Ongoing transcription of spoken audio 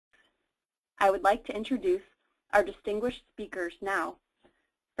I would like to introduce our distinguished speakers now.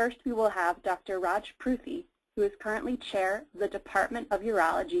 First, we will have Dr. Raj Pruthi, who is currently Chair of the Department of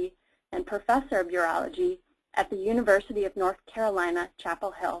Urology and Professor of Urology at the University of North Carolina, Chapel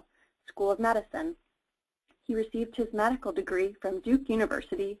Hill School of Medicine. He received his medical degree from Duke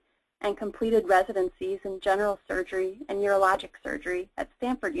University and completed residencies in general surgery and urologic surgery at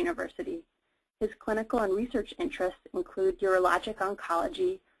Stanford University. His clinical and research interests include urologic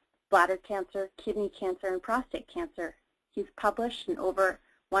oncology, bladder cancer, kidney cancer, and prostate cancer. He's published in over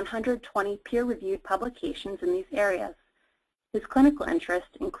 120 peer-reviewed publications in these areas. His clinical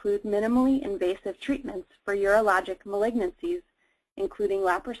interests include minimally invasive treatments for urologic malignancies, including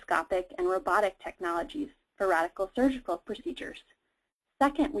laparoscopic and robotic technologies for radical surgical procedures.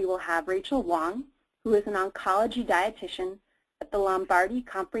 Second, we will have Rachel Wong, who is an oncology dietitian at the Lombardi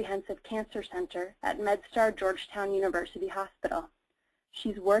Comprehensive Cancer Center at Medstar Georgetown University Hospital.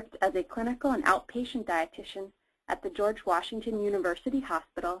 She's worked as a clinical and outpatient dietitian at the George Washington University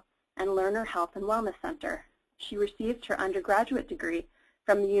Hospital and Lerner Health and Wellness Center. She received her undergraduate degree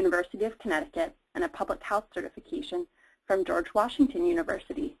from the University of Connecticut and a public health certification from George Washington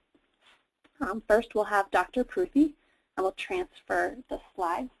University. First, we'll have Dr. Pruthi, and we'll transfer the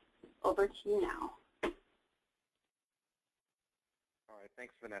slides over to you now. All right,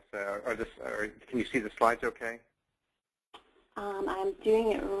 thanks, Vanessa. Can you see the slides okay? I'm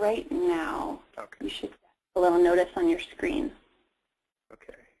doing it right now. Okay. You should get a little notice on your screen.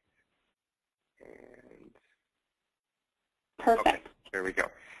 Okay. And perfect. Okay, there we go.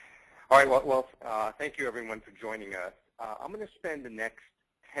 All right, well, thank you everyone for joining us. I'm going to spend the next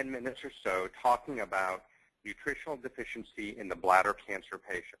 10 minutes or so talking about nutritional deficiency in the bladder cancer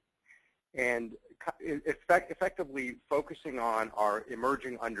patient, and effectively focusing on our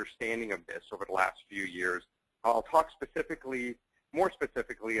emerging understanding of this over the last few years. I'll talk more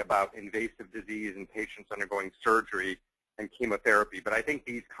specifically about invasive disease in patients undergoing surgery and chemotherapy, but I think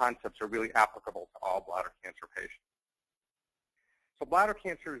these concepts are really applicable to all bladder cancer patients. So bladder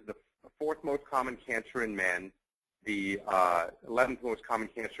cancer is the fourth most common cancer in men, the 11th most common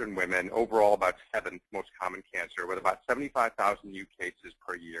cancer in women, overall about 7th most common cancer, with about 75,000 new cases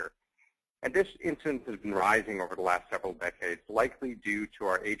per year. And this incidence has been rising over the last several decades, likely due to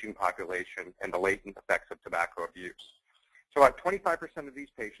our aging population and the latent effects of tobacco abuse. So about 25% of these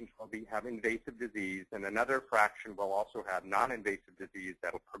patients will have invasive disease, and another fraction will also have non-invasive disease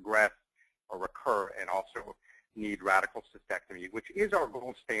that will progress or recur and also need radical cystectomy, which is our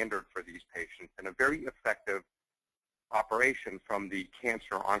gold standard for these patients and a very effective operation from the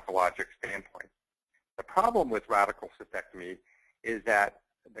cancer oncologic standpoint. The problem with radical cystectomy is that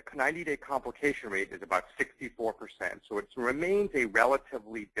the 90-day complication rate is about 64%, so it remains a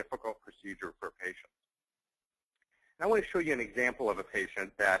relatively difficult procedure for patients. And I want to show you an example of a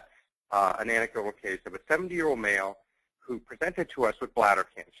patient that, an anecdotal case of a 70-year-old male who presented to us with bladder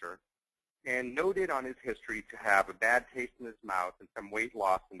cancer and noted on his history to have a bad taste in his mouth and some weight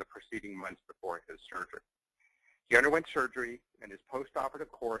loss in the preceding months before his surgery. He underwent surgery, and his postoperative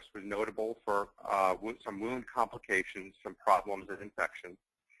course was notable for some wound complications, some problems and infections,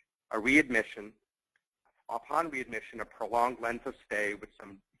 a readmission. Upon readmission, a prolonged length of stay with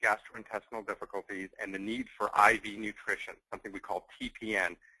some gastrointestinal difficulties, and the need for IV nutrition, something we call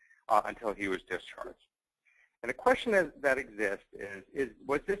TPN, until he was discharged. And the question that exists is,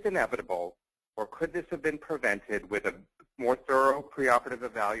 was this inevitable, or could this have been prevented with a more thorough preoperative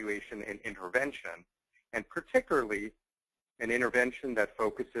evaluation and intervention, and particularly an intervention that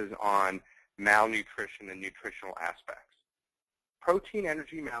focuses on malnutrition and nutritional aspects? Protein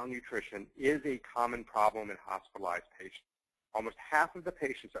energy malnutrition is a common problem in hospitalized patients. Almost half of the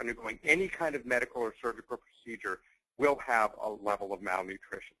patients undergoing any kind of medical or surgical procedure will have a level of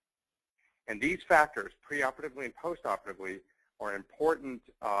malnutrition. And these factors, preoperatively and postoperatively, are important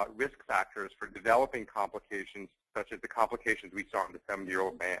risk factors for developing complications such as the complications we saw in the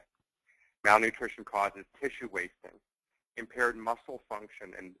 70-year-old man. Malnutrition causes tissue wasting, impaired muscle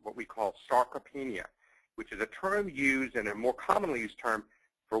function, and what we call sarcopenia, which is a term used and a more commonly used term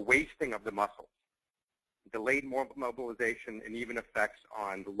for wasting of the muscles, delayed mobilization, and even effects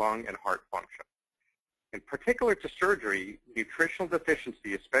on lung and heart function. In particular to surgery, nutritional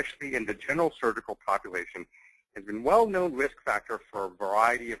deficiency, especially in the general surgical population, has been a well-known risk factor for a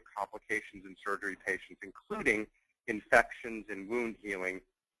variety of complications in surgery patients, including infections and wound healing,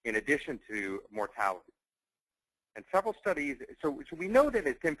 in addition to mortality. And several studies, so we know that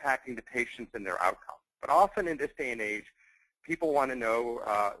it's impacting the patients and their outcomes. But often in this day and age, people want to know,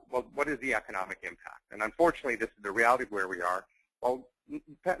 well, what is the economic impact? And unfortunately, this is the reality of where we are. Well,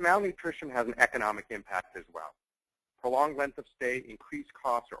 malnutrition has an economic impact as well. prolonged length of stay, increased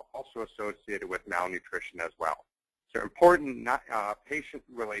costs are also associated with malnutrition as well. So important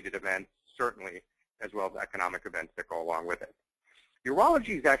patient-related events, certainly, as well as economic events that go along with it.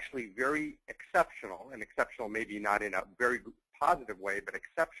 Urology is actually very exceptional, and exceptional maybe not in a very positive way, but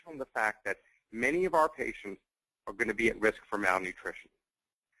exceptional in the fact that many of our patients are going to be at risk for malnutrition.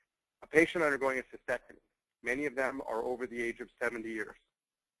 A patient undergoing a cystectomy, many of them are over the age of 70 years.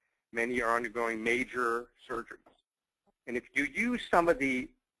 Many are undergoing major surgeries. And if you use some of the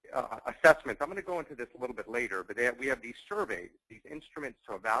assessments, I'm going to go into this a little bit later, but we have these surveys, these instruments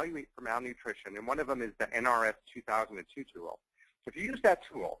to evaluate for malnutrition, and one of them is the NRS 2002 tool. So if you use that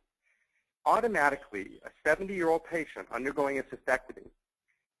tool, automatically a 70-year-old patient undergoing a cystectomy,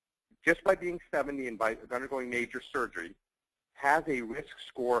 just by being 70 and by undergoing major surgery, has a risk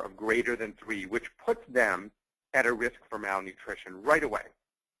score of greater than 3, which puts them at a risk for malnutrition right away,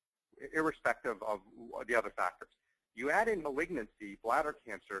 irrespective of the other factors. You add in malignancy, bladder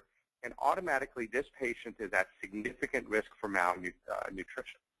cancer, and automatically this patient is at significant risk for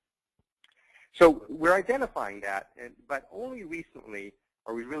malnutrition. So we're identifying that, but only recently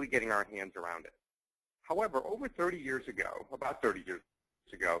are we really getting our hands around it. However, over 30 years ago, about 30 years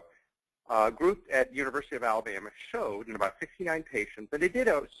ago, a group at University of Alabama showed in about 69 patients that they did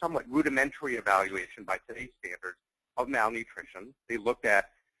a somewhat rudimentary evaluation by today's standards of malnutrition. They looked at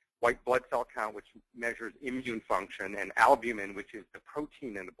white blood cell count, which measures immune function, and albumin, which is the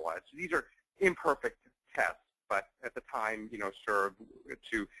protein in the blood. So these are imperfect tests, but at the time, served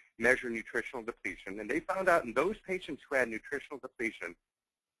to measure nutritional depletion. And they found out in those patients who had nutritional depletion,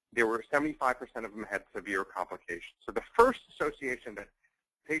 there were 75% of them had severe complications. So the first association that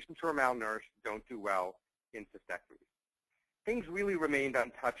patients who are malnourished don't do well in cystectomy. Things really remained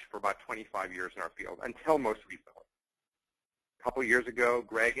untouched for about 25 years in our field, until most recently. A couple of years ago,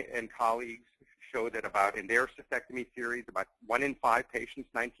 Greg and colleagues showed that in their cystectomy series, about 1 in 5 patients,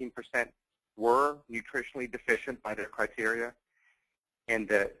 19%, were nutritionally deficient by their criteria. And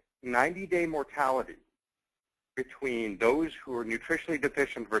the 90-day mortality between those who are nutritionally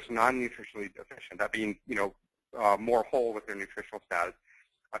deficient versus non-nutritionally deficient, that being, more whole with their nutritional status,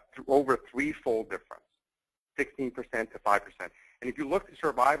 over 3-fold difference, 16% to 5%. And if you look the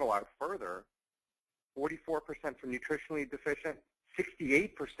survival out further, 44% for nutritionally deficient,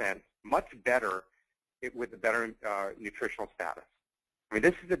 68% much better with a better nutritional status. I mean,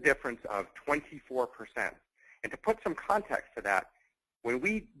 this is a difference of 24%. And to put some context to that, when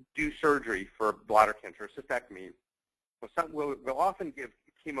we do surgery for bladder cancer, cystectomy, we'll often give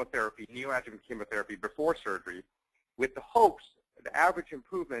chemotherapy, neoadjuvant chemotherapy before surgery, with the hopes the average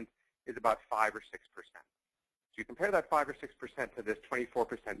improvement is about 5 or 6%. So you compare that 5 or 6% to this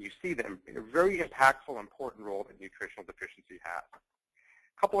 24%, you see that a very impactful, important role that nutritional deficiency has.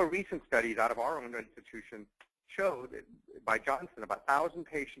 A couple of recent studies out of our own institution showed by Johnson about 1,000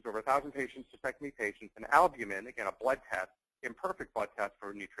 patients, over 1,000 patients, cystectomy patients, and albumin, again, a blood test, imperfect blood test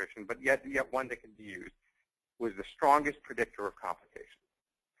for nutrition, but yet one that can be used, was the strongest predictor of complications.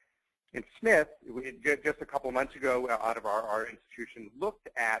 In Smith, just a couple of months ago out of our institution, looked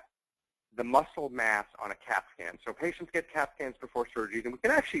at the muscle mass on a CAT scan. So patients get CAT scans before surgery, and we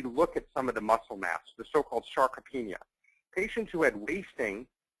can actually look at some of the muscle mass, the so-called sarcopenia. Patients who had wasting,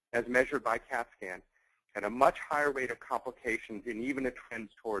 as measured by CAT scan, had a much higher rate of complications and even a trend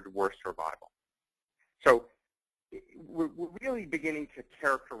toward worse survival. So we're really beginning to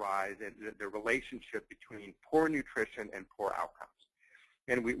characterize the relationship between poor nutrition and poor outcomes.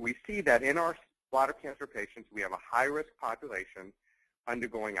 And we see that in our bladder cancer patients, we have a high-risk population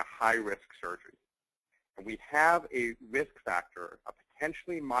undergoing a high-risk surgery. And we have a risk factor, a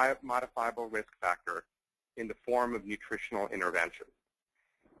potentially modifiable risk factor, in the form of nutritional intervention.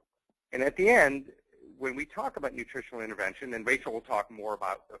 And at the end, when we talk about nutritional intervention, and Rachel will talk more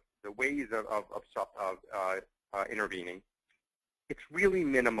about the ways of intervening, it's really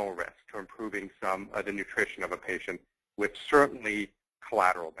minimal risk to improving some of the nutrition of a patient with certainly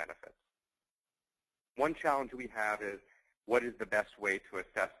collateral benefits. One challenge we have is, what is the best way to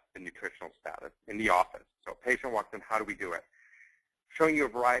assess the nutritional status in the office? So a patient walks in, how do we do it? Showing you a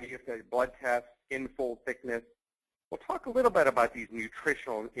variety of blood tests, skin fold thickness. We'll talk a little bit about these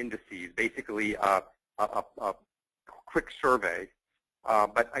nutritional indices, basically a quick survey.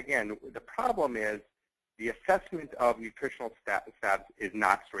 But again, the problem is the assessment of nutritional status is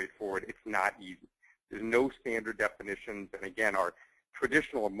not straightforward. It's not easy. There's no standard definitions, and again, our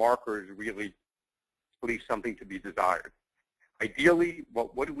traditional markers really leave something to be desired. Ideally,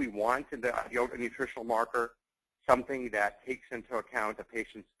 what do we want in the ideal nutritional marker? Something that takes into account a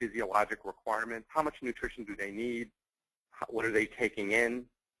patient's physiologic requirements. How much nutrition do they need? What are they taking in?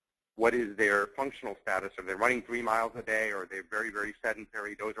 What is their functional status? Are they running 3 miles a day, or are they very, very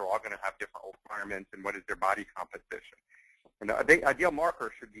sedentary? Those are all going to have different requirements, and what is their body composition? And the ideal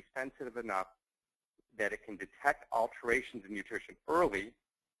marker should be sensitive enough that it can detect alterations in nutrition early,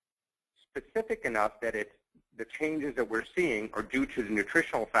 specific enough that the changes that we're seeing are due to the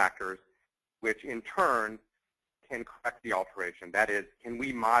nutritional factors, which in turn can correct the alteration. That is, can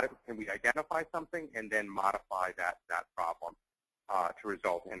we identify something and then modify that problem to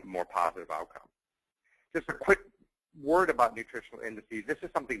result in a more positive outcome? Just a quick word about nutritional indices. This is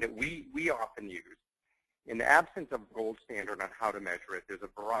something that we often use. In the absence of a gold standard on how to measure it, there's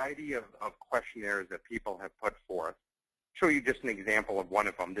a variety of questionnaires that people have put forth. Show you just an example of one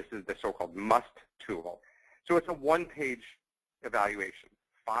of them. This is the so-called MUST tool. So it's a one-page evaluation,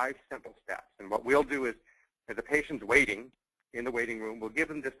 5 simple steps. And what we'll do is, as the patient's waiting in the waiting room, we'll give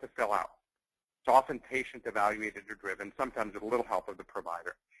them this to fill out. It's often patient evaluated or driven, sometimes with a little help of the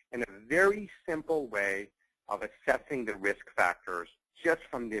provider. And a very simple way of assessing the risk factors just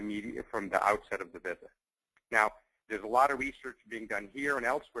from the outset of the visit. Now, there's a lot of research being done here and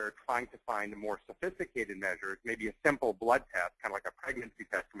elsewhere trying to find more sophisticated measures, maybe a simple blood test, kind of like a pregnancy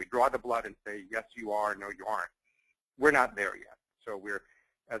test. Can we draw the blood and say, yes, you are, no, you aren't? We're not there yet. So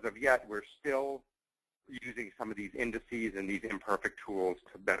as of yet, we're still using some of these indices and these imperfect tools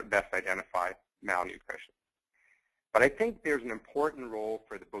to best identify malnutrition. But I think there's an important role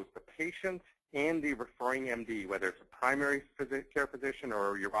for both the patient and the referring MD, whether it's a primary care physician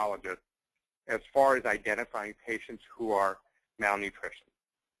or a urologist, as far as identifying patients who are malnutrition.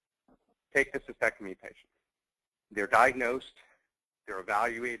 Take the cystectomy patient. They're diagnosed, they're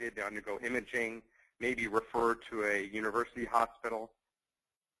evaluated, they undergo imaging, maybe referred to a university hospital.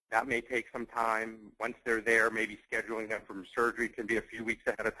 That may take some time. Once they're there, maybe scheduling them from surgery can be a few weeks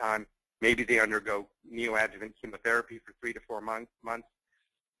ahead of time. Maybe they undergo neoadjuvant chemotherapy for 3 to 4 months.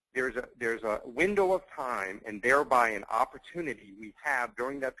 There's a window of time, and thereby an opportunity we have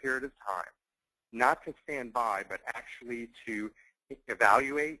during that period of time, not to stand by, but actually to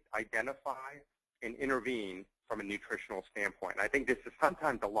evaluate, identify, and intervene from a nutritional standpoint. And I think this is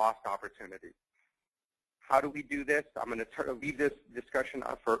sometimes a lost opportunity. How do we do this? I'm going to leave this discussion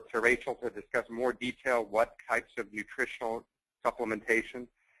up to Rachel to discuss more detail what types of nutritional supplementation.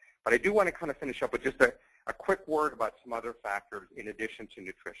 But I do want to kind of finish up with just a quick word about some other factors in addition to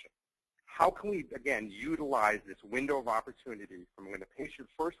nutrition. How can we, again, utilize this window of opportunity from when the patient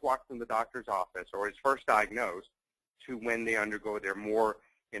first walks in the doctor's office or is first diagnosed to when they undergo their more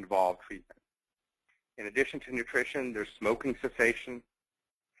involved treatment? In addition to nutrition, there's smoking cessation.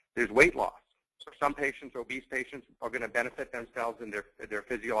 There's weight loss. So some patients, obese patients, are going to benefit themselves in their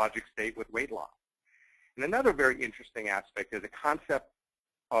physiologic state with weight loss. And another very interesting aspect is the concept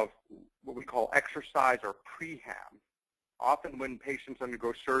of what we call exercise or prehab. Often when patients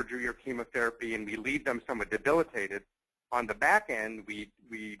undergo surgery or chemotherapy and we leave them somewhat debilitated, on the back end we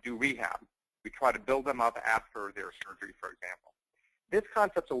do rehab. We try to build them up after their surgery, for example. This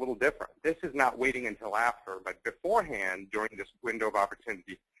concept's a little different. This is not waiting until after, but beforehand, during this window of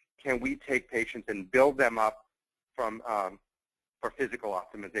opportunity, can we take patients and build them up for physical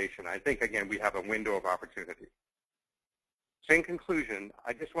optimization? I think, again, we have a window of opportunity. So in conclusion,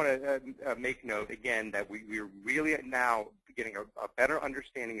 I just want to make note, again, that we're really now getting a better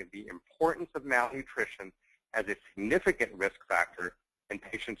understanding of the importance of malnutrition as a significant risk factor in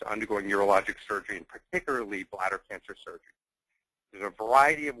patients undergoing urologic surgery, and particularly bladder cancer surgery. There's a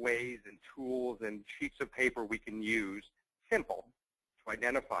variety of ways and tools and sheets of paper we can use, simple, to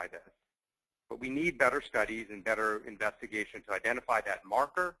identify this. But we need better studies and better investigation to identify that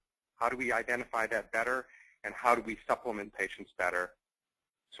marker. How do we identify that better? And how do we supplement patients better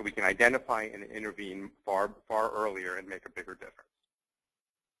so we can identify and intervene far earlier and make a bigger difference?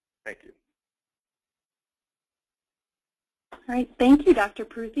 Thank you. All right, thank you, Dr.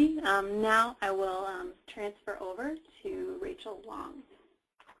 Pruthi. Now I will transfer over to Rachel Wong.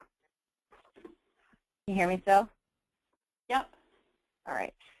 Can you hear me still? Yep. All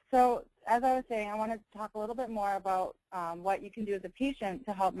right. So as I was saying, I want to talk a little bit more about what you can do as a patient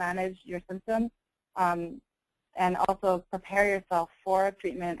to help manage your symptoms and also prepare yourself for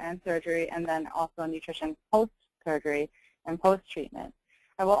treatment and surgery, and then also nutrition post-surgery and post-treatment.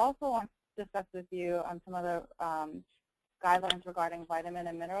 I will also want to discuss with you some other guidelines regarding vitamin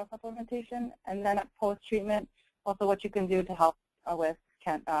and mineral supplementation, and then at post-treatment, also what you can do to help with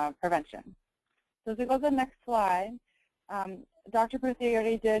prevention. So as we go to the next slide, Dr. Pruthi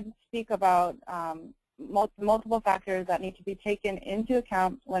already did speak about multiple factors that need to be taken into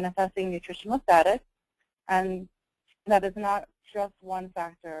account when assessing nutritional status, and that is not just one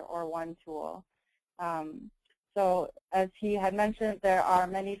factor or one tool. So as he had mentioned, there are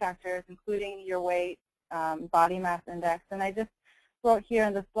many factors, including your weight, body mass index, and I just wrote here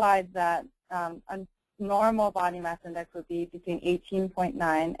in the slide that a normal body mass index would be between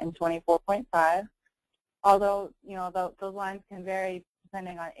 18.9 and 24.5. Although, you know, those lines can vary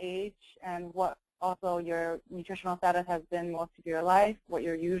depending on age and what also your nutritional status has been most of your life, what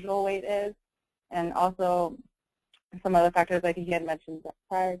your usual weight is, and also some other factors like he had mentioned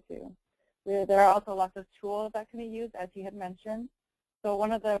prior to. There are also lots of tools that can be used, as he had mentioned. So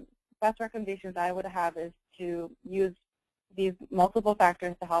one of the best recommendations I would have is to use these multiple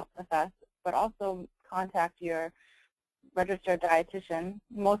factors to help assess, but also contact your registered dietitian.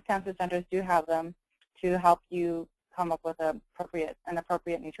 Most cancer centers do have them to help you come up with an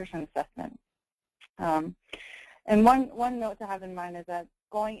appropriate nutrition assessment. And one note to have in mind is that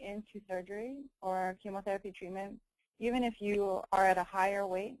going into surgery or chemotherapy treatment, even if you are at a higher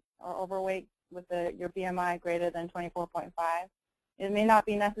weight or overweight with your BMI greater than 24.5, it may not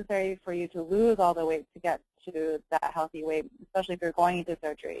be necessary for you to lose all the weight to get to that healthy weight, especially if you're going into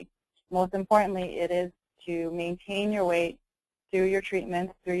surgery. Most importantly, it is to maintain your weight through your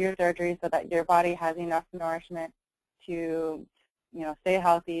treatment, through your surgery, so that your body has enough nourishment to, you know, stay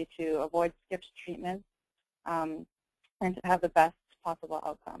healthy, to avoid skipped treatments, and to have the best possible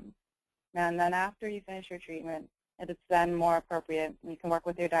outcomes. And then after you finish your treatment, it is then more appropriate, and you can work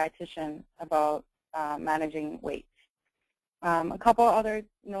with your dietitian about managing weight. A couple other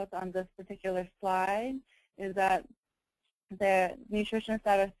notes on this particular slide is that the nutrition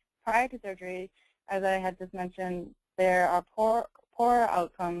status prior to surgery, as I had just mentioned, there are poorer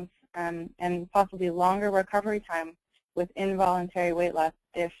outcomes and possibly longer recovery time with involuntary weight loss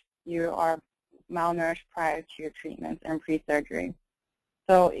if you are malnourished prior to your treatments and pre-surgery.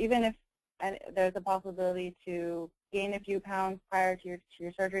 So even if there's a possibility to gain a few pounds prior to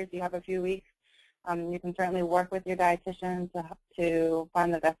your surgery, if you have a few weeks, you can certainly work with your dietitian to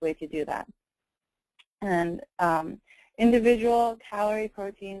find the best way to do that. And individual calorie,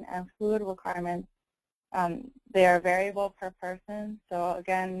 protein, and fluid requirements, they are variable per person. So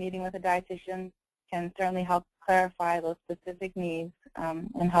again, meeting with a dietitian can certainly help clarify those specific needs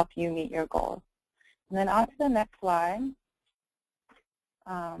and help you meet your goals. And then on to the next slide.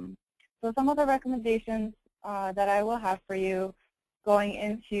 So some of the recommendations that I will have for you going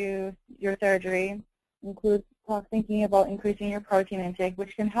into your surgery include thinking about increasing your protein intake,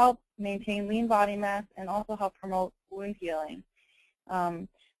 which can help maintain lean body mass and also help promote wound healing.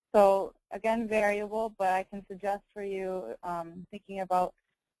 So again, variable, but I can suggest for you thinking about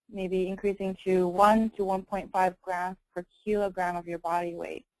maybe increasing to 1 to 1.5 grams per kilogram of your body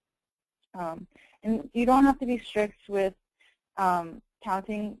weight. And you don't have to be strict with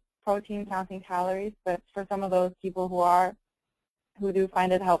counting protein, counting calories, but for some of those people who do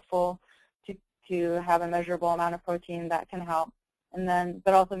find it helpful to have a measurable amount of protein, that can help. And then,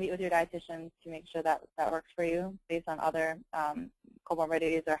 but also meet with your dietitian to make sure that that works for you based on other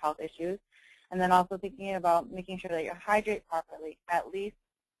comorbidities or health issues. And then also thinking about making sure that you hydrate properly, at least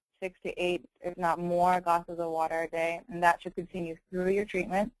 6 to 8, if not more, glasses of water a day, and that should continue through your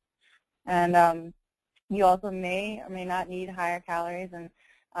treatment. And you also may or may not need higher calories, and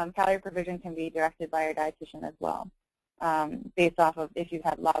calorie provision can be directed by your dietitian as well, based off of if you've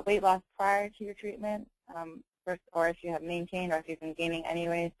had a lot of weight loss prior to your treatment, or if you have maintained, or if you've been gaining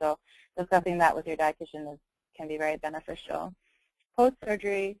anyway. So discussing that with your dietitian can be very beneficial.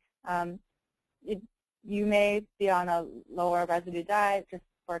 Post-surgery, you may be on a lower residue diet just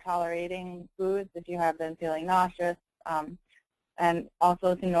for tolerating foods if you have been feeling nauseous. And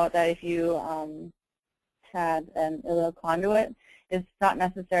also to note that if you had an ileal conduit, it's not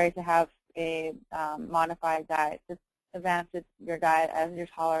necessary to have a modified diet. Just advance your diet as you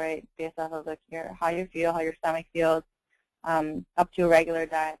tolerate based off of how you feel, how your stomach feels, up to a regular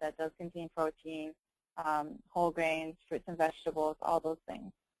diet that does contain protein, whole grains, fruits and vegetables, all those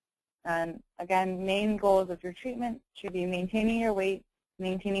things. And again, main goals of your treatment should be maintaining your weight,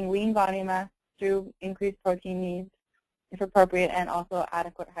 maintaining lean body mass through increased protein needs, if appropriate, and also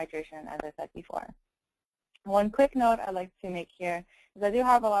adequate hydration, as I said before. One quick note I'd like to make here is I do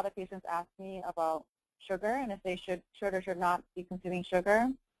have a lot of patients ask me about sugar and if they should or should not be consuming sugar,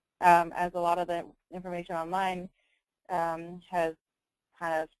 as a lot of the information online has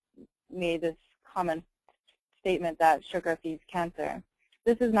kind of made this common statement that sugar feeds cancer.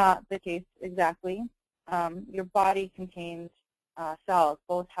 This is not the case exactly. Your body contains cells,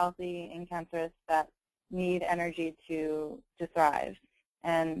 both healthy and cancerous, that need energy to thrive.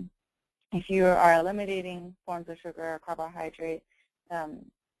 And if you are eliminating forms of sugar or carbohydrate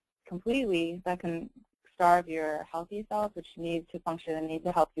completely, that can starve your healthy cells, which need to function and need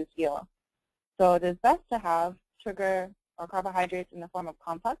to help you heal. So it is best to have sugar or carbohydrates in the form of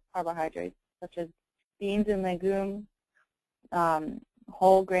complex carbohydrates, such as beans and legumes,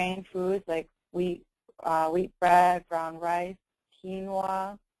 whole grain foods like wheat bread, brown rice,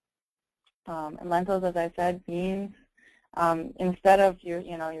 quinoa, and lentils, as I said, beans, instead of your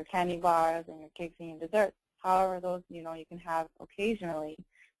candy bars and your cakes and your desserts. However, those you can have occasionally,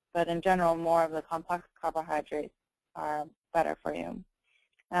 but in general, more of the complex carbohydrates are better for you.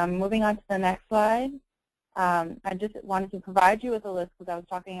 Moving on to the next slide, I just wanted to provide you with a list because I was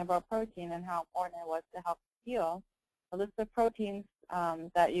talking about protein and how important it was to help heal. A list of proteins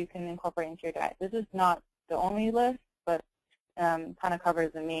that you can incorporate into your diet. This is not the only list, but kind of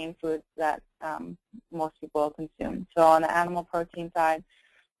covers the main foods that most people consume. So on the animal protein side,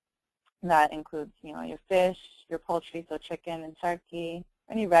 that includes your fish, your poultry, so chicken and turkey,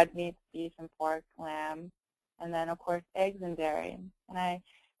 any red meats, beef and pork, lamb, and then of course eggs and dairy. And I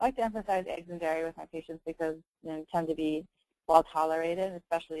like to emphasize eggs and dairy with my patients because they tend to be well tolerated,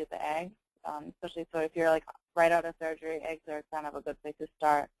 especially the eggs. Especially so if you're like right out of surgery, eggs are kind of a good place to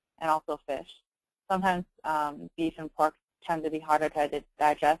start, and also fish. Sometimes beef and pork tend to be harder to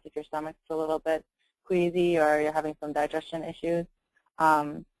digest if your stomach's a little bit queasy or you're having some digestion issues.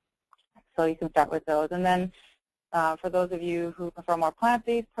 So you can start with those. And then for those of you who prefer more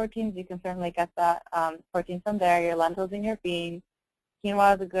plant-based proteins, you can certainly get that protein from there, your lentils and your beans.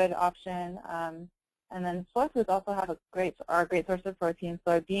 Quinoa is a good option. And then soy foods also have a great source of protein.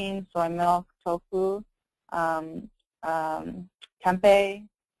 Soybeans, soy milk, tofu, tempeh,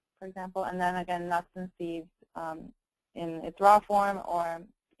 for example, and then again nuts and seeds in its raw form or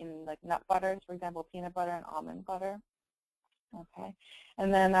in like nut butters, for example, peanut butter and almond butter. Okay,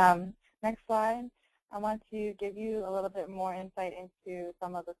 and then next slide, I want to give you a little bit more insight into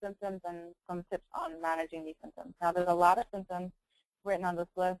some of the symptoms and some tips on managing these symptoms. Now, there's a lot of symptoms written on this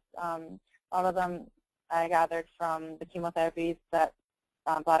list. A lot of them I gathered from the chemotherapies that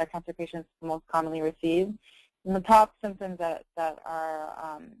bladder cancer patients most commonly receive. And the top symptoms that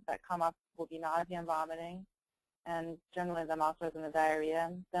come up will be nausea and vomiting, and generally the mouth sores and the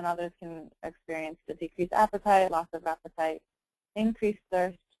diarrhea. Then others can experience the decreased appetite, loss of appetite, increased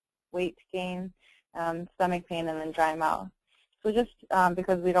thirst, weight gain, stomach pain, and then dry mouth. So just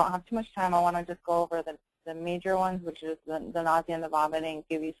because we don't have too much time, I want to just go over the major ones, which is the nausea and the vomiting,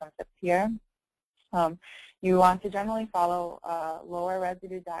 give you some tips here. You want to generally follow a lower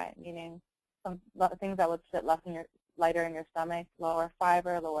residue diet, meaning some things that would sit lighter in your stomach, lower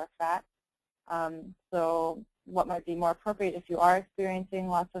fiber, lower fat. So what might be more appropriate if you are experiencing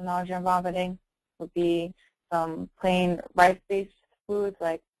lots of nausea and vomiting would be some plain rice-based foods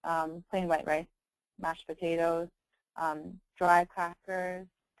like plain white rice, mashed potatoes, dry crackers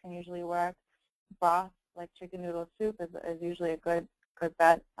can usually work. Broth like chicken noodle soup is usually a good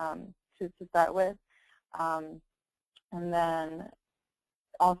bet to start with. And then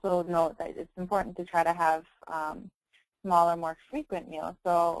also note that it's important to try to have smaller, more frequent meals.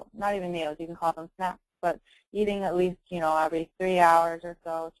 So not even meals, you can call them snacks, but eating at least, every 3 hours or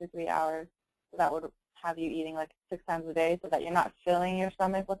so, 2 to 3 hours. So that would have you eating like 6 times a day so that you're not filling your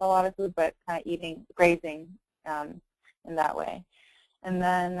stomach with a lot of food, but kind of grazing in that way. And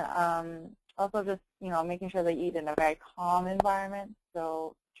then also just, making sure they eat in a very calm environment.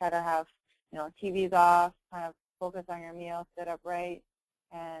 So try to have, TVs off, kind of focus on your meal, sit upright,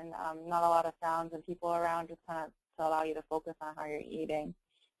 and not a lot of sounds and people around, just kind of to allow you to focus on how you're eating.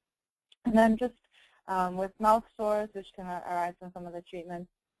 And then just with mouth sores, which can arise from some of the treatments,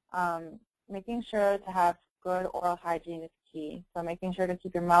 making sure to have good oral hygiene is key. So making sure to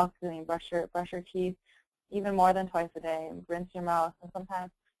keep your mouth clean, brush your teeth even more than twice a day, and rinse your mouth. And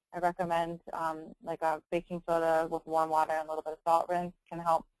sometimes I recommend like a baking soda with warm water and a little bit of salt rinse can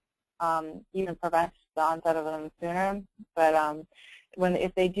help even prevent the onset of them sooner. But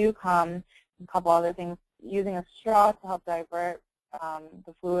if they do come, a couple other things, using a straw to help divert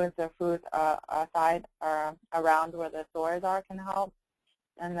the fluids or foods aside or around where the sores are can help.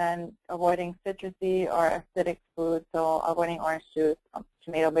 And then avoiding citrusy or acidic foods, so avoiding orange juice,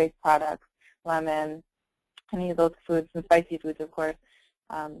 tomato-based products, lemon, any of those foods, and spicy foods, of course,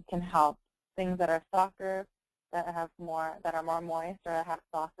 can help. Things that are softer, that are more moist, or that have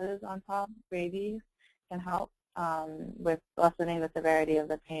sauces on top, gravies, can help with lessening the severity of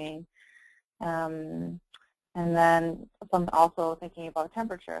the pain. And then also thinking about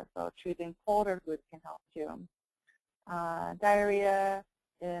temperature, so choosing colder foods can help too. Diarrhea,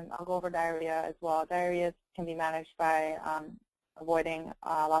 I'll go over diarrhea as well. Diarrhea can be managed by avoiding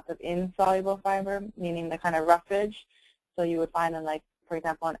lots of insoluble fiber, meaning the kind of roughage. So you would find in, like, for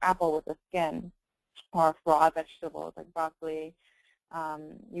example, an apple with the skin, or raw vegetables like broccoli.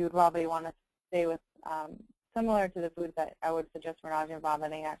 You would probably want to stay with similar to the foods that I would suggest for nausea and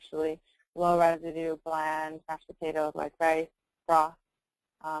vomiting, actually. Low residue, bland, mashed potatoes, white rice, broth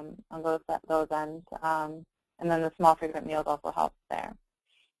on those ends. And then the small frequent meals also help there.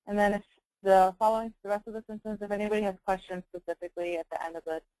 And then if the rest of the symptoms, if anybody has questions specifically at the end of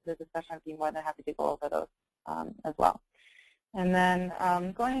the discussion, I'd be more than happy to go over those as well. And then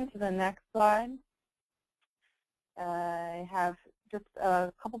going into the next slide, I have just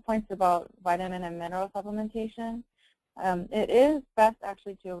a couple points about vitamin and mineral supplementation. It is best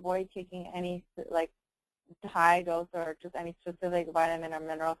actually to avoid taking any high dose or just any specific vitamin or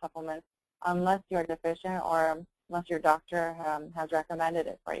mineral supplements unless you're deficient or unless your doctor has recommended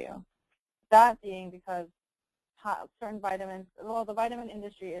it for you. That being because certain vitamins, well, the vitamin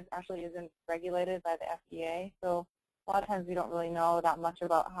industry isn't regulated by the FDA, so a lot of times we don't really know that much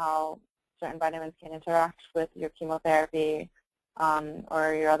about how certain vitamins can interact with your chemotherapy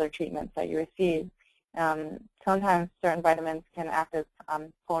or your other treatments that you receive. Sometimes certain vitamins can act as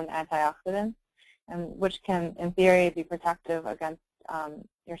potent antioxidants, which can, in theory, be protective against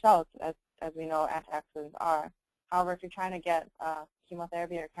your cells, as we know antioxidants are. However, if you're trying to get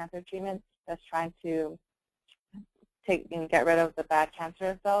chemotherapy or cancer treatment that's trying to get rid of the bad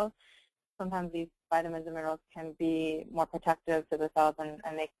cancerous cells, sometimes these vitamins and minerals can be more protective to the cells and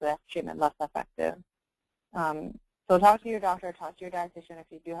make the treatment less effective. So talk to your doctor, talk to your dietitian if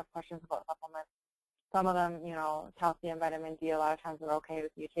you do have questions about supplements. Some of them, calcium, vitamin D, a lot of times are okay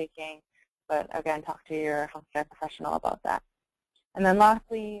with you taking, but again, talk to your healthcare professional about that. And then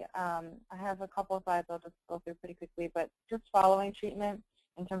lastly, I have a couple of slides I'll just go through pretty quickly, but just following treatment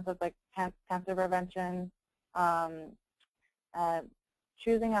in terms of cancer prevention,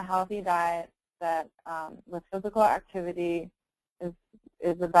 choosing a healthy diet that with physical activity is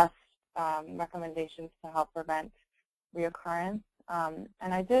the best recommendations to help prevent reoccurrence.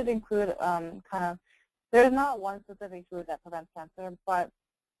 And I did include there's not one specific food that prevents cancer, but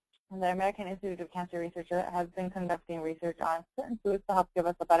the American Institute of Cancer Research has been conducting research on certain foods to help give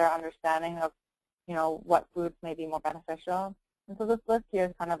us a better understanding of, what foods may be more beneficial. And so this list here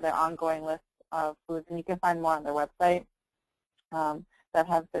is kind of their ongoing list of foods, and you can find more on their website that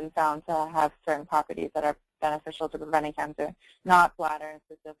have been found to have certain properties that are beneficial to preventing cancer, not bladder in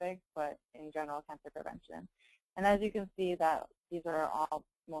specific, but in general cancer prevention. And as you can see, that these are all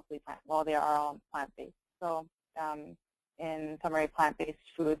mostly they are all plant-based. So in summary, plant-based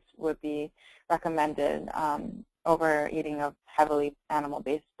foods would be recommended over eating a heavily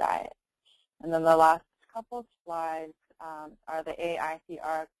animal-based diet. And then the last couple slides are the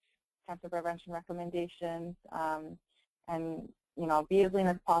AICR cancer prevention recommendations. And be as lean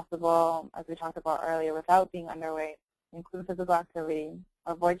as possible, as we talked about earlier, without being underweight. Include physical activity,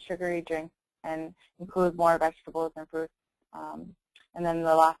 avoid sugary drinks, and include more vegetables and fruits. And then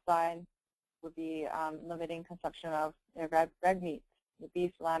the last slide would be limiting consumption of red meat,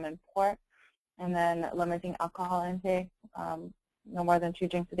 beef, lamb, and pork, and then limiting alcohol intake, no more than 2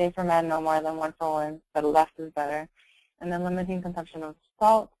 drinks a day for men, no more than 1 for women, but less is better. And then limiting consumption of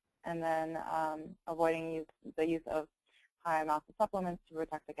salt, and then avoiding the use of high amounts of supplements to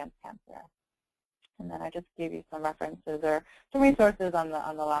protect against cancer. And then I just gave you some references or some resources on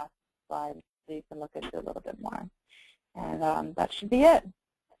the last slide so you can look into a little bit more. And that should be it.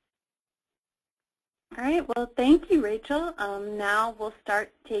 All right, well, thank you, Rachel. Now we'll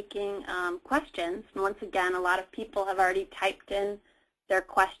start taking questions. And once again, a lot of people have already typed in their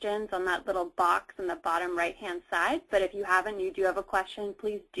questions on that little box on the bottom right-hand side. But if you haven't, you do have a question,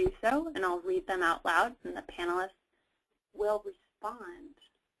 please do so, and I'll read them out loud, and the panelists will respond.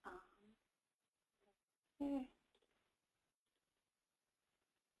 Okay.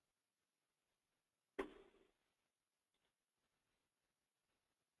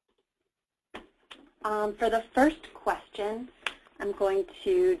 For the first question, I'm going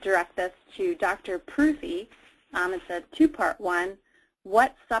to direct this to Dr. Pruthi. It's a two-part one.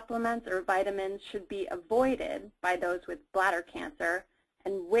 What supplements or vitamins should be avoided by those with bladder cancer,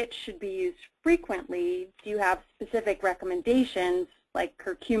 and which should be used frequently? Do you have specific recommendations like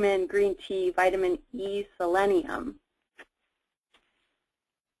curcumin, green tea, vitamin E, selenium?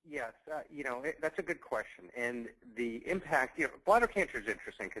 Yes, that's a good question. And the impact, bladder cancer is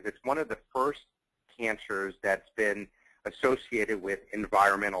interesting because it's one of the first cancers that's been associated with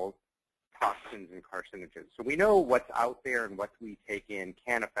environmental toxins and carcinogens. So we know what's out there and what we take in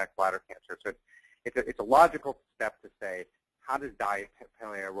can affect bladder cancer. So it's a logical step to say, how does diet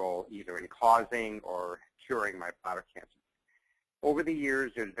play a role either in causing or curing my bladder cancer? Over the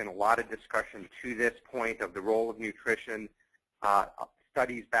years, there's been a lot of discussion to this point of the role of nutrition,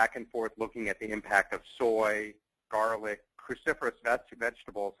 studies back and forth looking at the impact of soy, garlic, cruciferous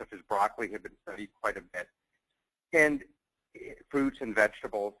vegetables such as broccoli have been studied quite a bit. and fruits and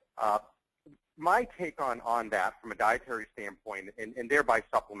vegetables. My take on that from a dietary standpoint, and thereby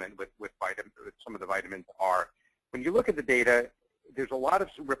supplement with some of the vitamins, are when you look at the data, there's a lot of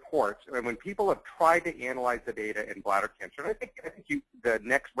reports, and when people have tried to analyze the data in bladder cancer, and I think the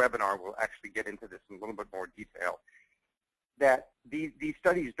next webinar will actually get into this in a little bit more detail, that these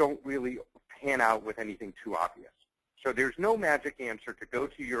studies don't really pan out with anything too obvious. So there's no magic answer to go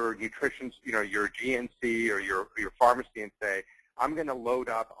to your nutrition, your GNC or your pharmacy and say, I'm going to load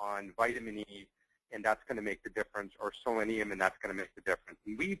up on vitamin E, and that's going to make the difference, or selenium, and that's going to make the difference.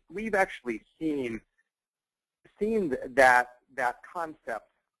 And we've actually seen that concept.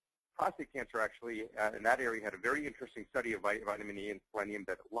 Prostate cancer actually in that area had a very interesting study of vitamin E and selenium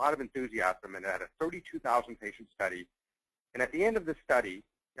that a lot of enthusiasm, and had a 32,000 patient study. And at the end of the study,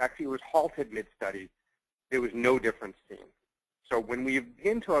 actually it was halted mid-study, there was no difference seen. So when we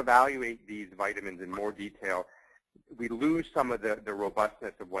begin to evaluate these vitamins in more detail, we lose some of the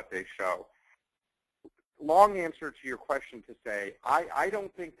robustness of what they show. Long answer to your question to say, I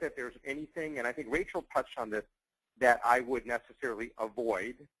don't think that there's anything, and I think Rachel touched on this, that I would necessarily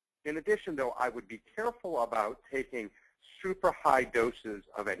avoid. In addition, though, I would be careful about taking super high doses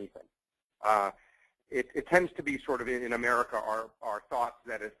of anything. It tends to be sort of in America our thoughts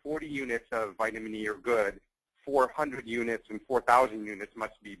that if 40 units of vitamin E are good, 400 units and 4,000 units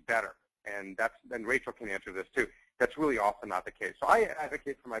must be better. And Rachel can answer this too. That's really often not the case. So I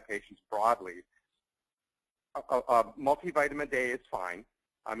advocate for my patients broadly. A multivitamin a day is fine.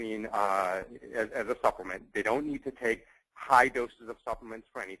 I mean, as a supplement. They don't need to take high doses of supplements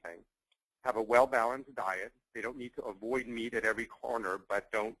for anything. Have a well-balanced diet. They don't need to avoid meat at every corner,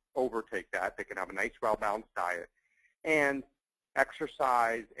 but don't overtake that. They can have a nice, well-balanced diet. And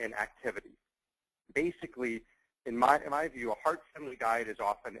exercise and activity. Basically, in my view, a heart-friendly diet is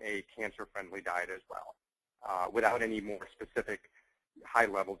often a cancer-friendly diet as well, without any more specific high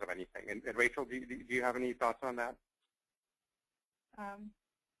levels of anything. And Rachel, do you have any thoughts on that? Can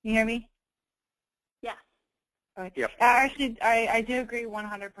you hear me? Yes. Okay. Yep. Actually, I do agree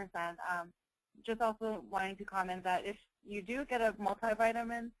 100%. Just also wanting to comment that if you do get a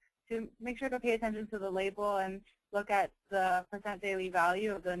multivitamin, to make sure to pay attention to the label and look at the % daily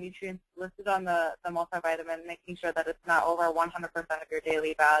value of the nutrients listed on the multivitamin, making sure that it's not over 100% of your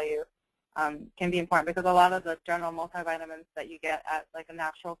daily value can be important, because a lot of the general multivitamins that you get at like a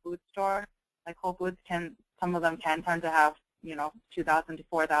natural food store, like Whole Foods, some of them can tend to have 2,000 to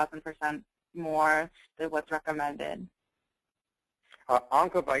 4,000% more than what's recommended.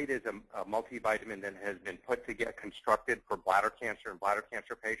 Oncovite is a multivitamin that has been constructed for bladder cancer and bladder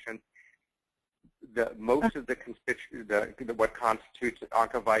cancer patients. Most of what constitutes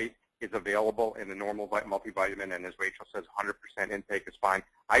Oncovite is available in the normal multivitamin, and as Rachel says, 100% intake is fine.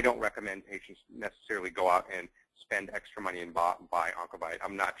 I don't recommend patients necessarily go out and spend extra money and buy Oncovite.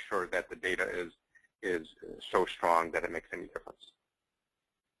 I'm not sure that the data is so strong that it makes any difference.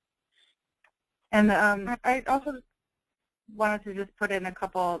 And I also wanted to just put in a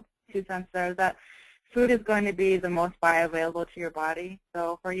couple 2 cents there, that food is going to be the most bioavailable to your body.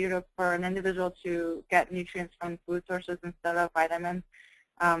 So for an individual to get nutrients from food sources instead of vitamins,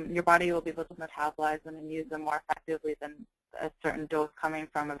 your body will be able to metabolize them and use them more effectively than a certain dose coming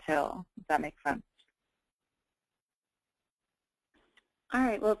from a pill, if that makes sense. All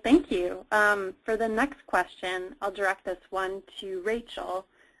right, well, thank you. For the next question, I'll direct this one to Rachel.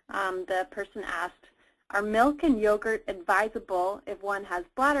 The person asked, are milk and yogurt advisable if one has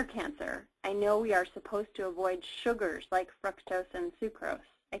bladder cancer? I know we are supposed to avoid sugars like fructose and sucrose.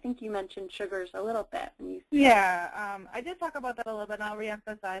 I think you mentioned sugars a little bit. Yeah, I did talk about that a little bit, and I'll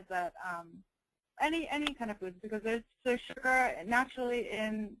reemphasize that any kind of foods, because there's sugar naturally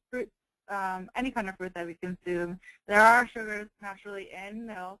in fruit, any kind of fruit that we consume. There are sugars naturally in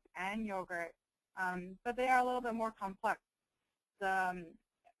milk and yogurt, but they are a little bit more complex.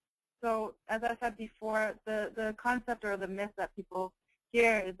 So as I said before, the concept or the myth that people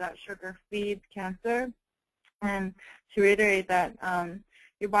hear is that sugar feeds cancer. And to reiterate that,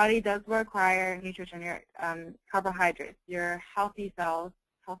 your body does require nutrition, your carbohydrates, your healthy cells,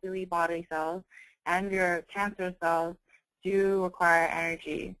 healthy body cells, and your cancer cells do require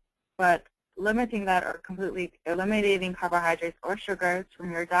energy. But limiting that or completely eliminating carbohydrates or sugars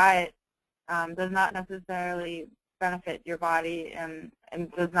from your diet does not necessarily benefit your body and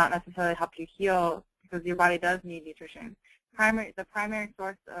does not necessarily help you heal, because your body does need nutrition. The primary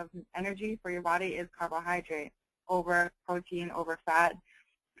source of energy for your body is carbohydrate over protein, over fat.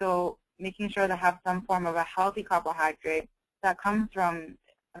 So making sure to have some form of a healthy carbohydrate that comes from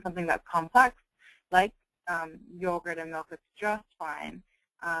something that's complex, like yogurt and milk, is just fine.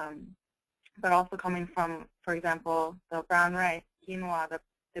 but also coming from, for example, the brown rice, quinoa,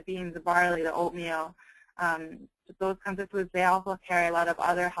 the beans, the barley, the oatmeal. Those kinds of foods, they also carry a lot of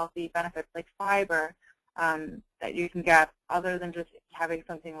other healthy benefits like fiber that you can get other than just having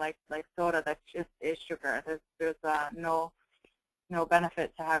something like soda that just is sugar. There's no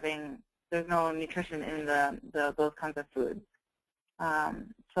benefit to having, there's no nutrition in those kinds of foods.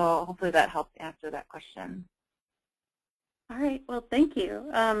 So hopefully that helps answer that question. All right, well, thank you.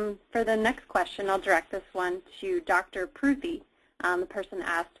 For the next question, I'll direct this one to Dr. Pruthi. The person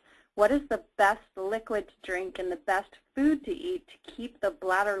asked, what is the best liquid to drink and the best food to eat to keep the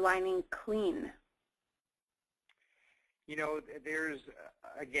bladder lining clean? You know, there's,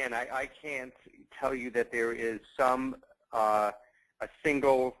 again, I can't tell you that there is some, a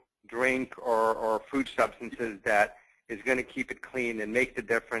single drink or food substances that is going to keep it clean and make the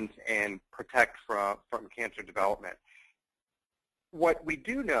difference and protect from cancer development. What we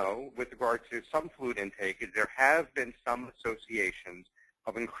do know with regard to some fluid intake is there have been some associations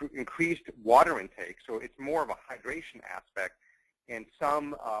of increased water intake, so it's more of a hydration aspect, and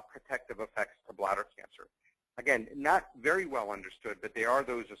some protective effects to bladder cancer. Again, not very well understood, but there are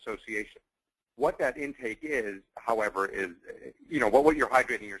those associations. What that intake is, however, is, you know, what you're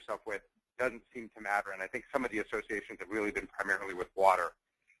hydrating yourself with doesn't seem to matter, and I think some of the associations have really been primarily with water.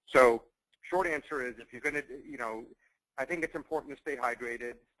 So short answer is, if you're going to, you know, I think it's important to stay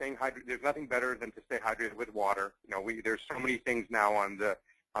hydrated. Staying hydrated, there's nothing better than to stay hydrated with water. You know, there's so many things now on the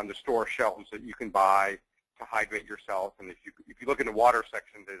store shelves that you can buy to hydrate yourself. And if you look in the water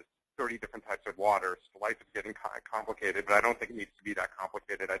section, there's 30 different types of water. So life is getting complicated, but I don't think it needs to be that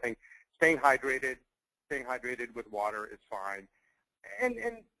complicated. I think staying hydrated with water is fine. And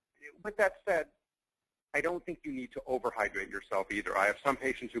with that said, I don't think you need to overhydrate yourself either. I have some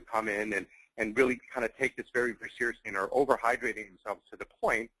patients who come in and really kind of take this very, very seriously and are overhydrating themselves to the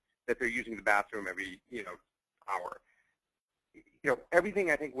point that they're using the bathroom every, you know, hour. You know,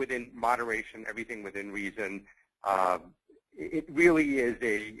 everything I think within moderation, everything within reason. It really is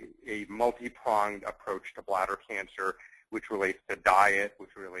a multi-pronged approach to bladder cancer, which relates to diet,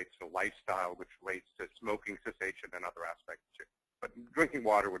 which relates to lifestyle, which relates to smoking cessation and other aspects too. But drinking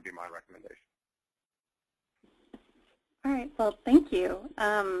water would be my recommendation. All right, well, thank you.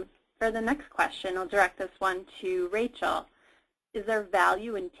 For the next question, I'll direct this one to Rachel. Is there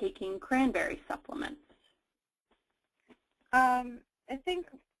value in taking cranberry supplements? I think,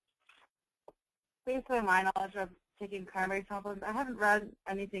 based on my knowledge of taking cranberry supplements, I haven't read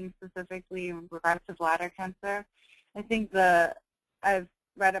anything specifically in regards to bladder cancer. I think I've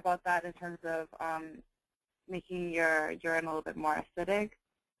read about that in terms of making your urine a little bit more acidic.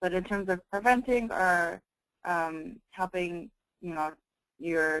 But in terms of preventing or helping, you know,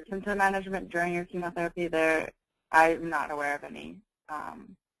 your symptom management during your chemotherapy, I'm not aware of any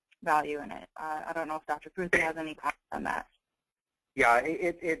value in it. I don't know if Dr. Pruthi has any comments on that. Yeah,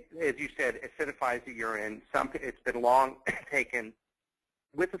 it as you said, acidifies the urine. It's been long taken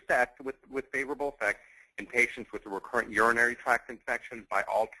with effect, with favorable effect in patients with recurrent urinary tract infections by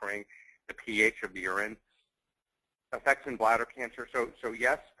altering the pH of the urine. Effects in bladder cancer. So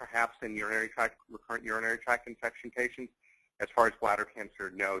yes, perhaps in recurrent urinary tract infection patients. As far as bladder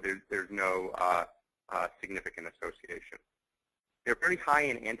cancer, no, there's no significant association. They're very high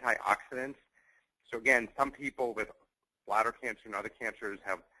in antioxidants. So again, some people with bladder cancer and other cancers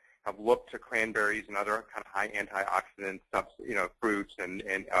have looked to cranberries and other kind of high antioxidant fruits and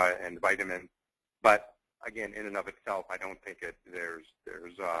vitamins. But again, in and of itself, I don't think there's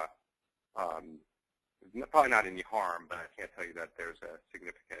probably not any harm, but I can't tell you that there's a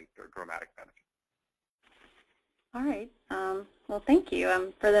significant or dramatic benefit. All right. Well, thank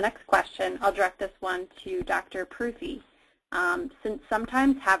you. For the next question, I'll direct this one to Dr. Pruthi. Since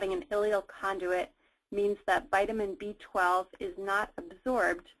sometimes having an ileal conduit means that vitamin B12 is not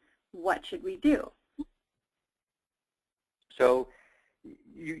absorbed, what should we do? So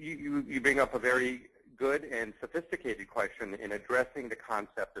you bring up a very good and sophisticated question in addressing the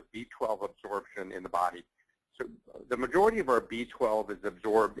concept of B12 absorption in the body. So the majority of our B12 is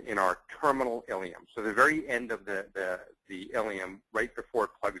absorbed in our terminal ileum, so the very end of the ileum, right before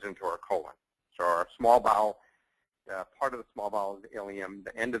it plugs into our colon. So our small bowel, part of the small bowel is the ileum,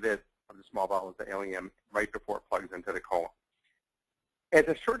 the end of the small bowel is the ileum, right before it plugs into the colon. As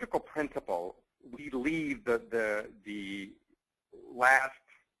a surgical principle, we leave the last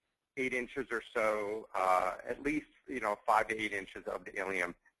 8 inches or so, at least 5 to 8 inches of the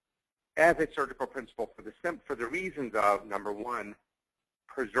ileum, as a surgical principle for the reasons of, number one,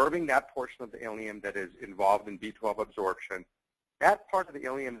 preserving that portion of the ileum that is involved in B12 absorption. That part of the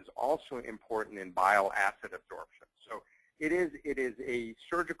ileum is also important in bile acid absorption. So it is a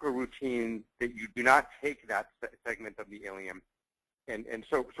surgical routine that you do not take that segment of the ileum. And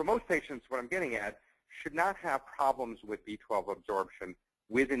so most patients, what I'm getting at, should not have problems with B12 absorption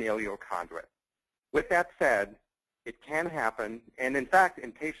with an ileal conduit. With that said, it can happen, and in fact,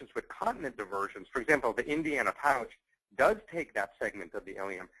 in patients with continent diversions, for example, the Indiana pouch does take that segment of the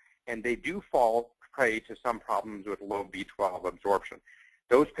ileum, and they do fall prey to some problems with low B12 absorption.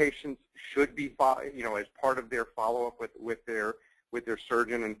 Those patients should be, as part of their follow-up with their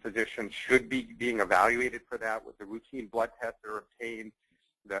surgeon and physician, should be being evaluated for that with the routine blood tests that are obtained.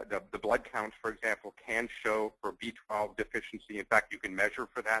 The blood counts, for example, can show for B12 deficiency. In fact, you can measure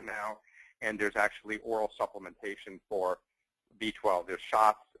for that now, and there's actually oral supplementation for B12. There's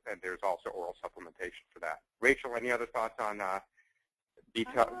shots, and there's also oral supplementation for that. Rachel, any other thoughts on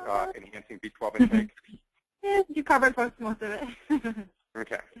enhancing B12 intake? Yes, you covered most of it.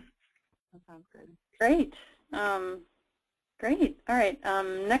 Okay. That sounds good. Great. Great. All right.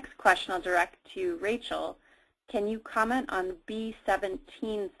 Next question I'll direct to Rachel. Can you comment on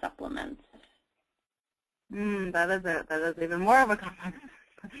B17 supplements? That is even more of a complex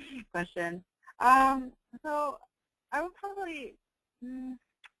question. So I would probably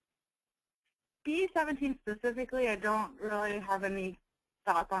B17 specifically. I don't really have any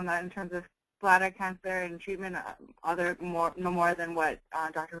thoughts on that in terms of bladder cancer and treatment, no more than what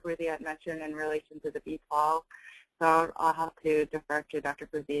Dr. Pruthi had mentioned in relation to the B12. So I'll have to defer to Dr.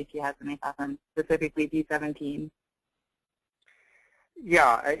 Pruthi if he has any thoughts on specifically B17.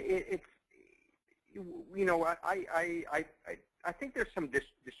 Yeah, it's I think there's some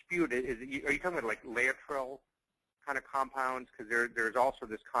dispute. Are you talking about like Laetrile kind of compounds? Because there's also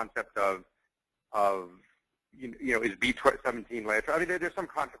this concept of is B17 Laetrile? I mean, there's some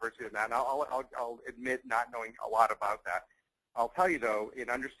controversy in that, and I'll admit not knowing a lot about that. I'll tell you, though, in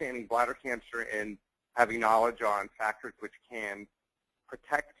understanding bladder cancer and having knowledge on factors which can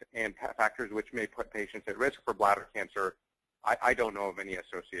protect and factors which may put patients at risk for bladder cancer, I don't know of any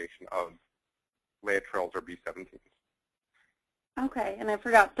association of Laetriles or B17s. Okay, and I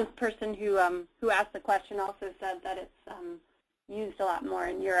forgot, this person who asked the question also said that it's used a lot more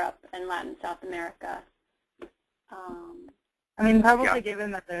in Europe and Latin South America. I mean, probably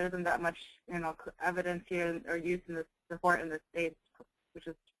given that there isn't that much, evidence here or use in the support in the States, which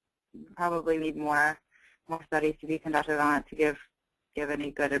is probably need more studies to be conducted on it to give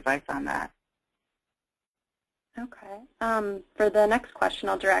any good advice on that. Okay. For the next question,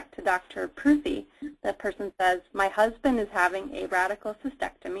 I'll direct to Dr. Pruthi. The person says, my husband is having a radical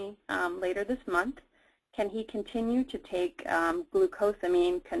cystectomy later this month. Can he continue to take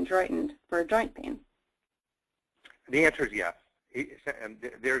glucosamine chondroitin for joint pain? The answer is yes.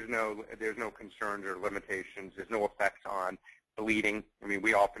 There's no concerns or limitations. There's no effects on bleeding. I mean,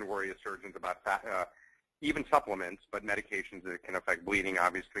 we often worry as surgeons about even supplements, but medications that can affect bleeding,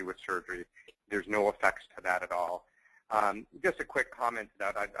 obviously, with surgery. There's no effects to that at all. Just a quick comment to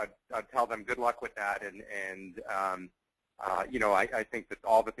that. I'd tell them good luck with that, and I think that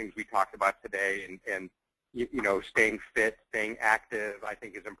all the things we talked about today and staying fit, staying active, I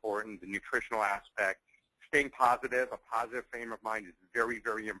think is important. The nutritional aspect, staying positive, a positive frame of mind is very,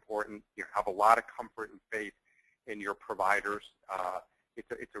 very important. You have a lot of comfort and faith in your providers.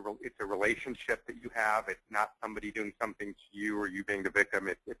 It's a relationship that you have. It's not somebody doing something to you or you being the victim.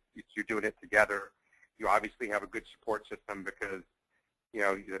 It's you're doing it together. You obviously have a good support system because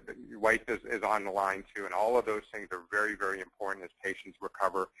your wife is on the line too, and all of those things are very, very important as patients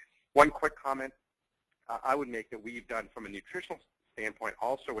recover. One quick comment I would make that we've done from a nutritional standpoint,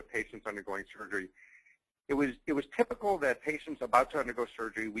 also with patients undergoing surgery. It was typical that patients about to undergo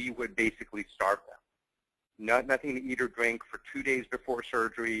surgery, we would basically starve them. Nothing to eat or drink for 2 days before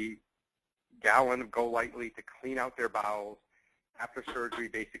surgery, gallon of Go Lightly to clean out their bowels. After surgery,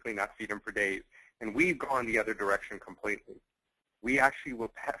 basically not feed them for days. And we've gone the other direction completely. We actually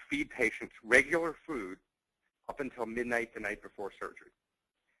will feed patients regular food up until midnight the night before surgery.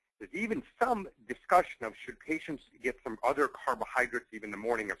 There's even some discussion of should patients get some other carbohydrates even the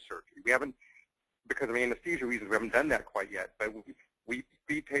morning of surgery. We haven't, because of anesthesia reasons, we haven't done that quite yet, but we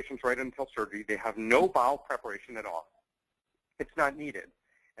feed patients right until surgery. They have no bowel preparation at all. It's not needed.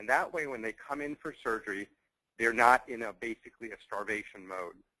 And that way, when they come in for surgery, they're not in basically a starvation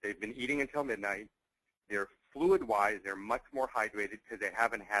mode. They've been eating until midnight. They're fluid-wise, they're much more hydrated because they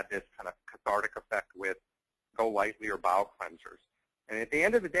haven't had this kind of cathartic effect with Go Lightly or bowel cleansers. And at the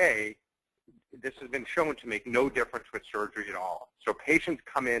end of the day, this has been shown to make no difference with surgery at all. So patients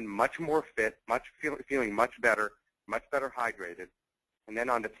come in much more fit, feeling much better hydrated. And then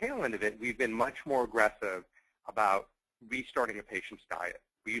on the tail end of it, we've been much more aggressive about restarting a patient's diet.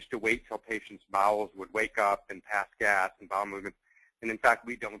 We used to wait till patients' bowels would wake up and pass gas and bowel movements. And in fact,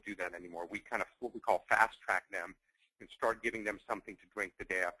 we don't do that anymore. We kind of what we call fast-track them and start giving them something to drink the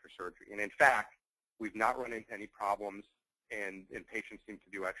day after surgery. And in fact, we've not run into any problems, and patients seem to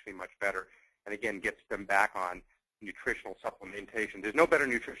do actually much better. And again, gets them back on nutritional supplementation. There's no better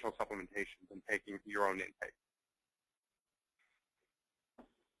nutritional supplementation than taking your own intake.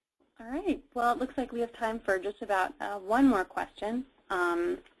 All right. Well, it looks like we have time for just about one more question.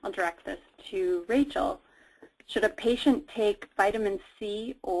 I'll direct this to Rachel. Should a patient take vitamin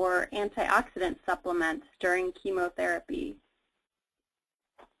C or antioxidant supplements during chemotherapy?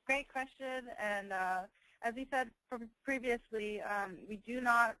 Great question. And as we said previously, we do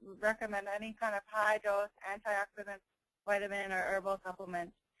not recommend any kind of high-dose antioxidant vitamin or herbal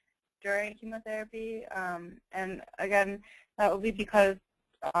supplement during chemotherapy. And again, that will be because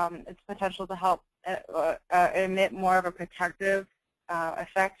its potential to help emit more of a protective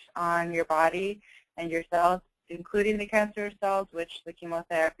effect on your body and your cells, including the cancer cells, which the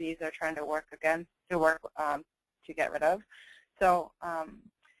chemotherapies are trying to work against, to get rid of. So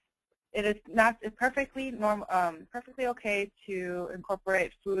it is not perfectly okay to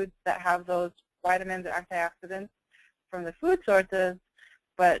incorporate foods that have those vitamins or antioxidants from the food sources,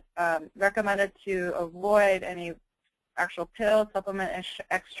 but recommended to avoid any actual pill supplement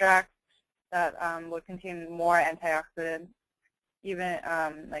extracts that would contain more antioxidants. Even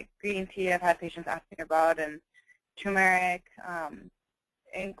like green tea, I've had patients asking about, and turmeric.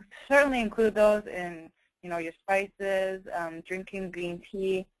 And certainly include those in your spices, drinking green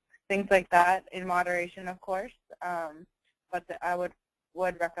tea, things like that in moderation, of course. But I would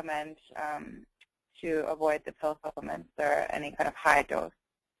recommend to avoid the pill supplements or any kind of high dose,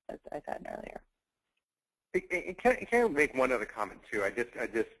 as I said earlier. Can I make one other comment too?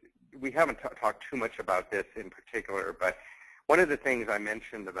 We haven't talked too much about this in particular, but one of the things I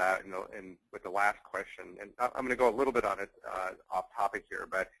mentioned about with the last question, and I'm going to go a little bit on it off topic here,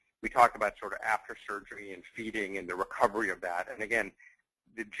 but we talked about sort of after surgery and feeding and the recovery of that. And again,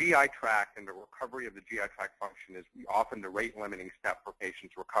 the GI tract and the recovery of the GI tract function is often the rate-limiting step for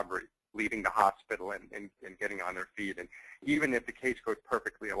patients' recovery, leaving the hospital and getting on their feet. And even if the case goes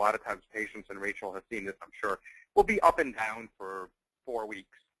perfectly, a lot of times patients, and Rachel has seen this, I'm sure, will be up and down for 4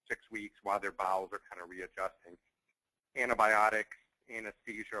 weeks, 6 weeks while their bowels are kind of readjusting. Antibiotics,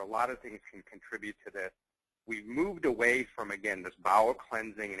 anesthesia, a lot of things can contribute to this. We've moved away from, again, this bowel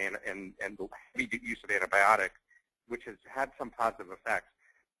cleansing and the heavy use of antibiotics, which has had some positive effects.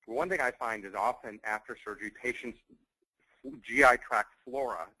 One thing I find is often after surgery, patients' GI tract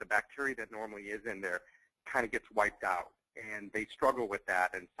flora, the bacteria that normally is in there, kind of gets wiped out, and they struggle with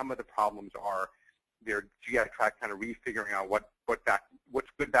that. And some of the problems are their GI tract kind of refiguring out what's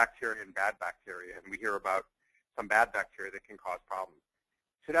good bacteria and bad bacteria, and we hear about some bad bacteria that can cause problems.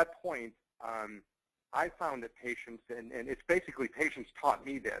 To that point, I found that patients, and it's basically patients taught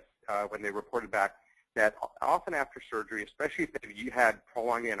me this when they reported back, that often after surgery, especially if you had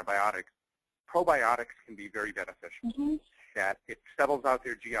prolonged antibiotics, probiotics can be very beneficial. Mm-hmm. That it settles out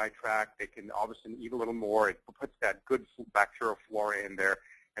their GI tract, they can all of a sudden eat a little more, it puts that good bacterial flora in there,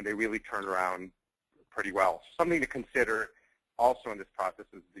 and they really turn around pretty well. Something to consider also in this process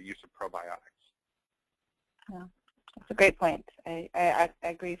is the use of probiotics. Yeah, that's a great point. I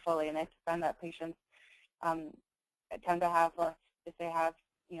agree fully, and I find that patients tend to have, if they have,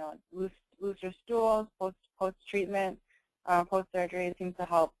 looser stools post-treatment, post-surgery, it seems to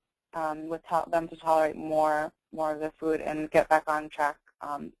help them to tolerate more of the food and get back on track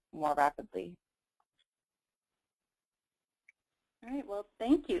more rapidly. All right, well,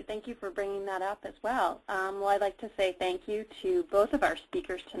 thank you. Thank you for bringing that up as well. Well, I'd like to say thank you to both of our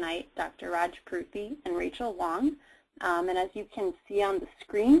speakers tonight, Dr. Raj Pruthi and Rachel Wong. And as you can see on the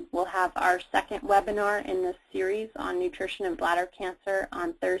screen, we'll have our second webinar in this series on nutrition and bladder cancer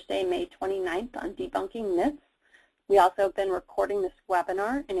on Thursday, May 29th on debunking myths. We also have been recording this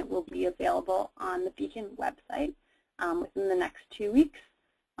webinar, and it will be available on the Beacon website within the next 2 weeks.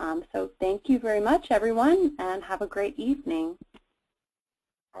 So thank you very much, everyone, and have a great evening.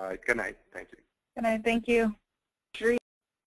 All right, good night. Thank you. Good night. Thank you.